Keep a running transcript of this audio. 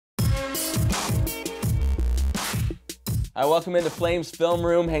All right, welcome into Flames Film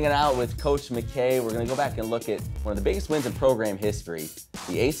Room, hanging out with Coach McKay. We're going to go back and look at one of the biggest wins in program history,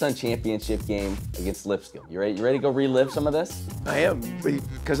 the ASUN championship game against Lipscomb. You ready to go relive some of this? I am,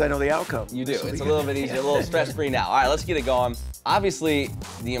 because I know the outcome. You do. It's a little bit easier, a little stress-free now. All right, let's get it going. Obviously,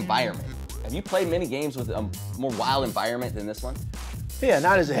 the environment. Have you played many games with a more wild environment than this one? Yeah,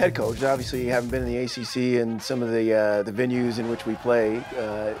 not as a head coach. Obviously, you haven't been in the ACC and some of the venues in which we play.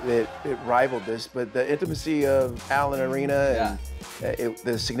 It rivaled this, but the intimacy of Allen Arena and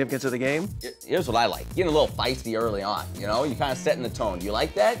the significance of the game. Here's what I like: getting a little feisty early on. You know, you kind of setting the tone. Do you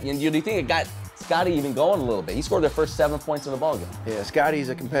like that? Do you think it got Scotty even going a little bit? He scored their first 7 points in the ballgame. Yeah, Scotty's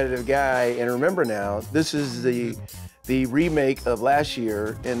a competitive guy, and remember now, this is the remake of last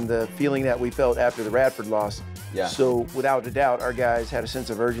year and the feeling that we felt after the Radford loss. Yeah. So without a doubt, our guys had a sense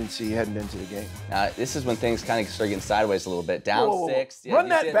of urgency heading into the game. This is when things kind of start getting sideways a little bit. Down whoa, 6. Yeah, run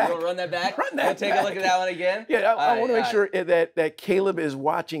that back. Run that back. Run that take back. a look at that one again. Yeah, I want to make sure that Caleb is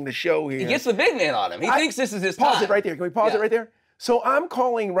watching the show here. He gets the big man on him. He thinks this is his time. Pause it right there. Can we pause it right there? So I'm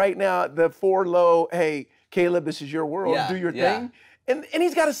calling right now the 4 low, hey, Caleb, this is your world. Do your thing. And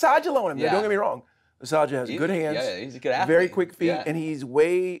he's got a Sajalo on him. Don't get me wrong. Saja has good hands. Yeah, he's a good athlete. Very quick feet, and he's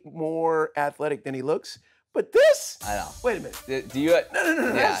way more athletic than he looks. But this, I know. Wait a minute. Do you?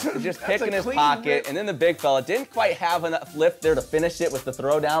 No. Yeah, just picking his pocket, and then the big fella didn't quite have enough lift there to finish it with the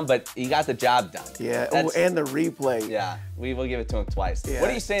throwdown, but he got the job done. Yeah. And the replay. Yeah, we will give it to him twice. Yeah. What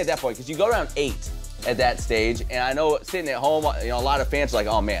are you saying at that point? Because you go around 8 at that stage, and I know sitting at home, a lot of fans are like,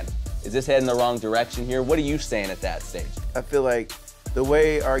 "Oh man, is this heading the wrong direction here?" What are you saying at that stage? I feel like the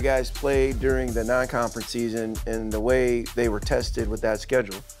way our guys played during the non-conference season and the way they were tested with that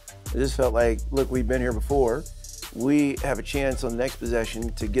schedule, it just felt like, look, we've been here before. We have a chance on the next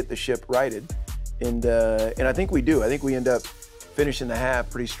possession to get the ship righted, and I think we do. I think we end up finishing the half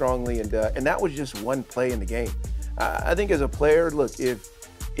pretty strongly, and that was just one play in the game. I think as a player, look,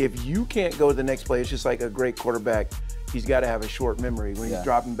 if you can't go to the next play, it's just like a great quarterback. He's got to have a short memory when he's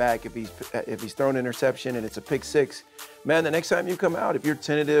dropping back. If he's thrown an interception and it's a pick 6, man, the next time you come out, if you're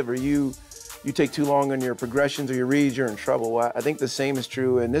tentative or you take too long on your progressions or your reads, you're in trouble. I think the same is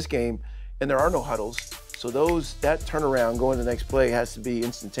true in this game, and there are no huddles. So that turnaround going to the next play has to be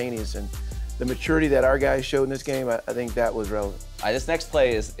instantaneous, and the maturity that our guys showed in this game, I think that was relevant. All right, this next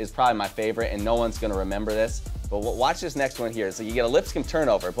play is probably my favorite, and no one's going to remember this. But watch this next one here. So you get a Lipscomb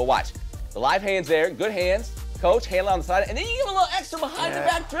turnover, but watch. The live hands there, good hands. Coach, hand on the side, and then you give a little extra behind the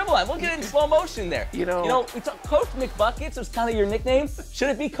back dribble line. We'll get it in slow motion there. You know, we talk Coach McBuckets was kind of your nickname. Should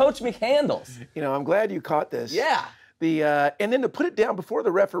it be Coach McHandles? I'm glad you caught this. Yeah. And then to put it down before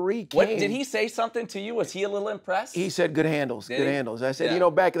the referee came. Did he say something to you? Was he a little impressed? He said good handles, good handles. I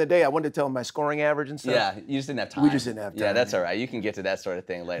said, back in the day, I wanted to tell him my scoring average and stuff. Yeah, you just didn't have time. We just didn't have time. Yeah, that's all right. You can get to that sort of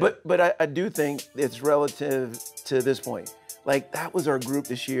thing later. But I do think it's relative to this point. Like, that was our group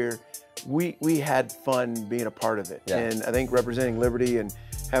this year. We had fun being a part of it. Yeah. And I think representing Liberty and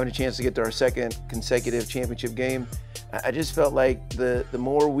having a chance to get to our second consecutive championship game, I just felt like the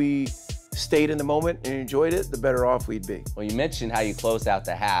more we stayed in the moment and enjoyed it, the better off we'd be. Well, you mentioned how you closed out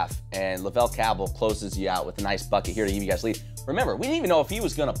the half, and Lavelle Cabell closes you out with a nice bucket here to give you guys lead. Remember, we didn't even know if he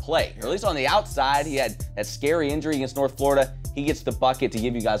was going to play, or at least on the outside. He had that scary injury against North Florida. He gets the bucket to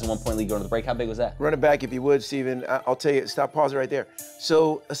give you guys a 1-point lead going to the break. How big was that? Run it back if you would, Steven. I'll tell you, stop, pause it right there.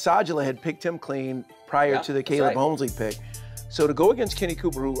 So Sajala had picked him clean prior to the Caleb Holmesley pick. So to go against Kenny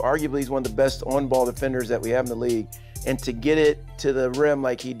Cooper, who arguably is one of the best on-ball defenders that we have in the league, and to get it to the rim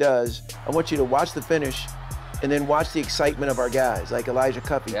like he does, I want you to watch the finish and then watch the excitement of our guys, like Elijah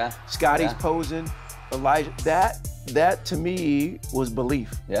Cuffey. Yeah. Scotty's posing, Elijah. That to me was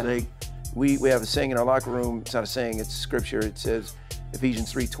belief. Yeah. Like, we have a saying in our locker room. It's not a saying, it's scripture. It says,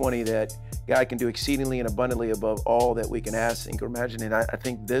 Ephesians 3:20, that God can do exceedingly and abundantly above all that we can ask, think, or imagine. And I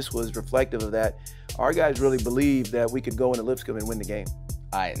think this was reflective of that. Our guys really believed that we could go into Lipscomb and win the game.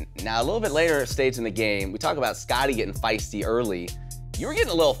 All right, now a little bit later stage in the game, we talk about Scotty getting feisty early. You were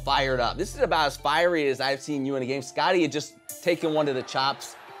getting a little fired up. This is about as fiery as I've seen you in a game. Scotty had just taken one to the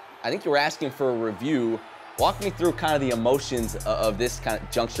chops. I think you were asking for a review. Walk me through kind of the emotions of this kind of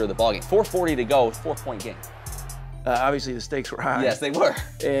juncture of the ballgame. 4:40 to go, 4-point game. Obviously, the stakes were high. Yes, they were.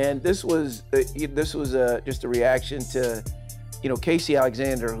 And this was just a reaction to, Casey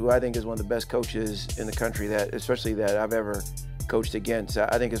Alexander, who I think is one of the best coaches in the country, especially that I've ever coached against.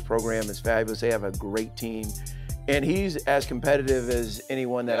 I think his program is fabulous. They have a great team, and he's as competitive as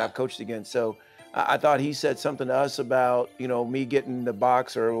anyone that I've coached against. So I thought he said something to us about, me getting the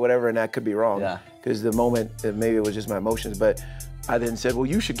box or whatever, and that could be wrong. Yeah. Because the moment, maybe it was just my emotions, but I then said, well,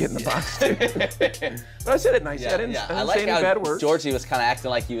 you should get in the box too. But I said it nicely. I didn't like say any bad words. Georgie was kind of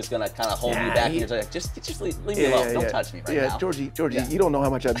acting like he was going to kind of hold you back. He was like, just leave me alone. Don't touch me right now. Georgie, you don't know how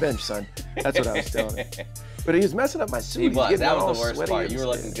much I bench, son. That's what I was telling him. But he was messing up my suit. He was. That was the worst part. You were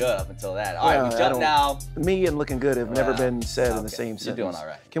looking good up until that. All right, we jump now. Me and looking good have never been said in the same sentence. You're doing all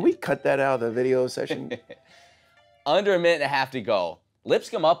right. Can we cut that out of the video session? Under a minute and a half to go.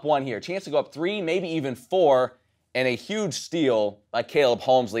 Lipscomb up 1 here. Chance to go up 3, maybe even 4, and a huge steal by Caleb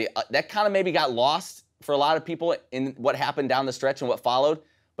Holmesley. That kind of maybe got lost for a lot of people in what happened down the stretch and what followed.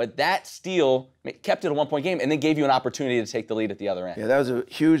 But that steal kept it a 1-point game and then gave you an opportunity to take the lead at the other end. Yeah, that was a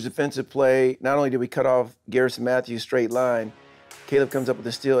huge defensive play. Not only did we cut off Garrison Matthews' straight line, Caleb comes up with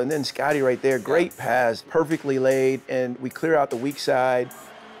the steal, and then Scotty right there, great pass, perfectly laid, and we clear out the weak side,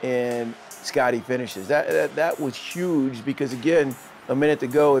 and Scotty finishes. That was huge because, again, a minute to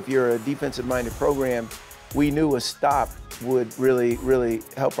go, if you're a defensive-minded program, we knew a stop would really, really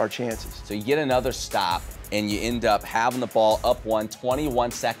help our chances. So you get another stop, and you end up having the ball up 1,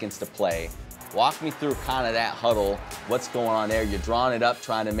 21 seconds to play. Walk me through kind of that huddle. What's going on there? You're drawing it up,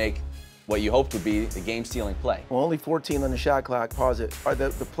 trying to make what you hoped would be the game-stealing play. Well, only 14 on the shot clock. Pause it.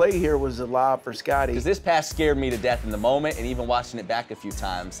 The play here was a lob for Scotty. Because this pass scared me to death in the moment, and even watching it back a few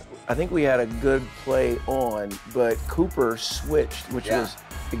times. I think we had a good play on, but Cooper switched, which was,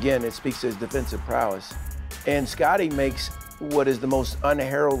 again, it speaks to his defensive prowess. And Scotty makes what is the most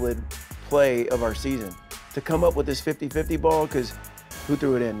unheralded play of our season. To come up with this 50-50 ball, because who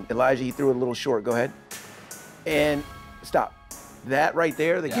threw it in? Elijah, he threw it a little short. Go ahead. And stop. That right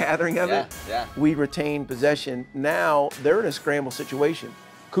there, the gathering of it, we retain possession. Now they're in a scramble situation.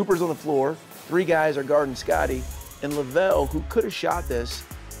 Cooper's on the floor. 3 guys are guarding Scotty. And Lavelle, who could have shot this,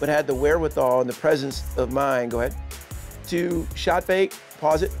 but had the wherewithal and the presence of mind, go ahead, to shot fake,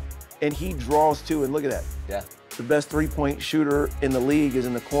 pause it, and he draws 2, and look at that. Yeah. The best 3-point shooter in the league is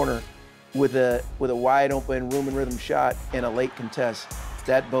in the corner with a wide open room and rhythm shot and a late contest.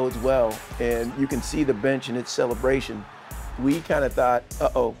 That bodes well, and you can see the bench in its celebration. We kind of thought,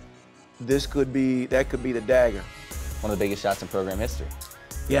 uh-oh, that could be the dagger. One of the biggest shots in program history.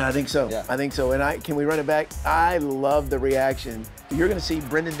 Yeah, I think so. Yeah. I think so. And can we run it back? I love the reaction. You're going to see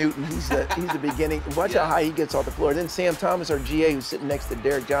Brendan Newton. He's the beginning. Watch how high he gets off the floor. Then Sam Thomas, our GA, who's sitting next to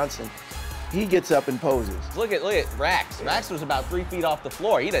Derek Johnson, he gets up and poses. Look at Rax. Rax was about 3 feet off the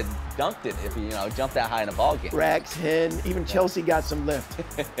floor. He'd have dunked it if he jumped that high in a ball game. Rax, Hen, even Chelsea got some lift.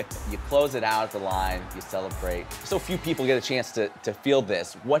 You close it out at the line. You celebrate. So few people get a chance to feel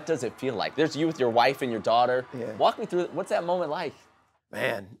this. What does it feel like? There's you with your wife and your daughter. Yeah. Walk me through it. What's that moment like?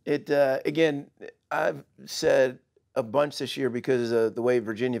 Man, again, I've said a bunch this year because of the way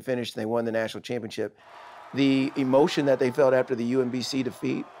Virginia finished and they won the national championship. The emotion that they felt after the UMBC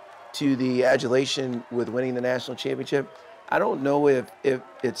defeat to the adulation with winning the national championship, I don't know if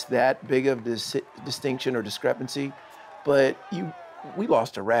it's that big of distinction or discrepancy, but we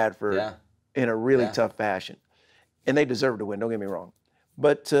lost to Radford in a really tough fashion. And they deserved to win, don't get me wrong.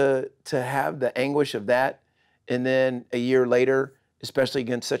 But to have the anguish of that, and then a year later, especially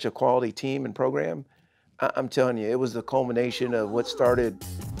against such a quality team and program, I'm telling you, it was the culmination of what started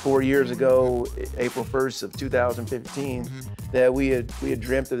 4 years ago, April 1st of 2015, that we had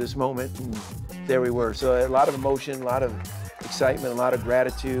dreamt of this moment, and there we were. So a lot of emotion, a lot of excitement, a lot of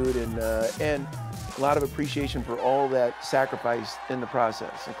gratitude, and a lot of appreciation for all that sacrifice in the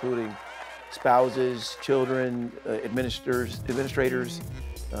process, including spouses, children, administrators.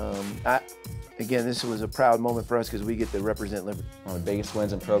 Again, this was a proud moment for us because we get to represent Liberty. One of the biggest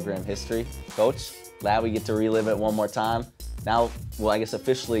wins in program history. Coach, glad we get to relive it one more time. Now, we'll, I guess,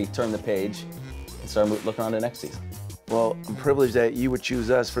 officially turn the page and start looking on to next season. Well, I'm privileged that you would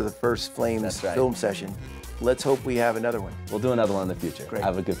choose us for the first Flames film session. Let's hope we have another one. We'll do another one in the future. Great. I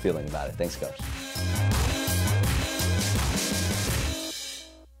have a good feeling about it. Thanks, Coach.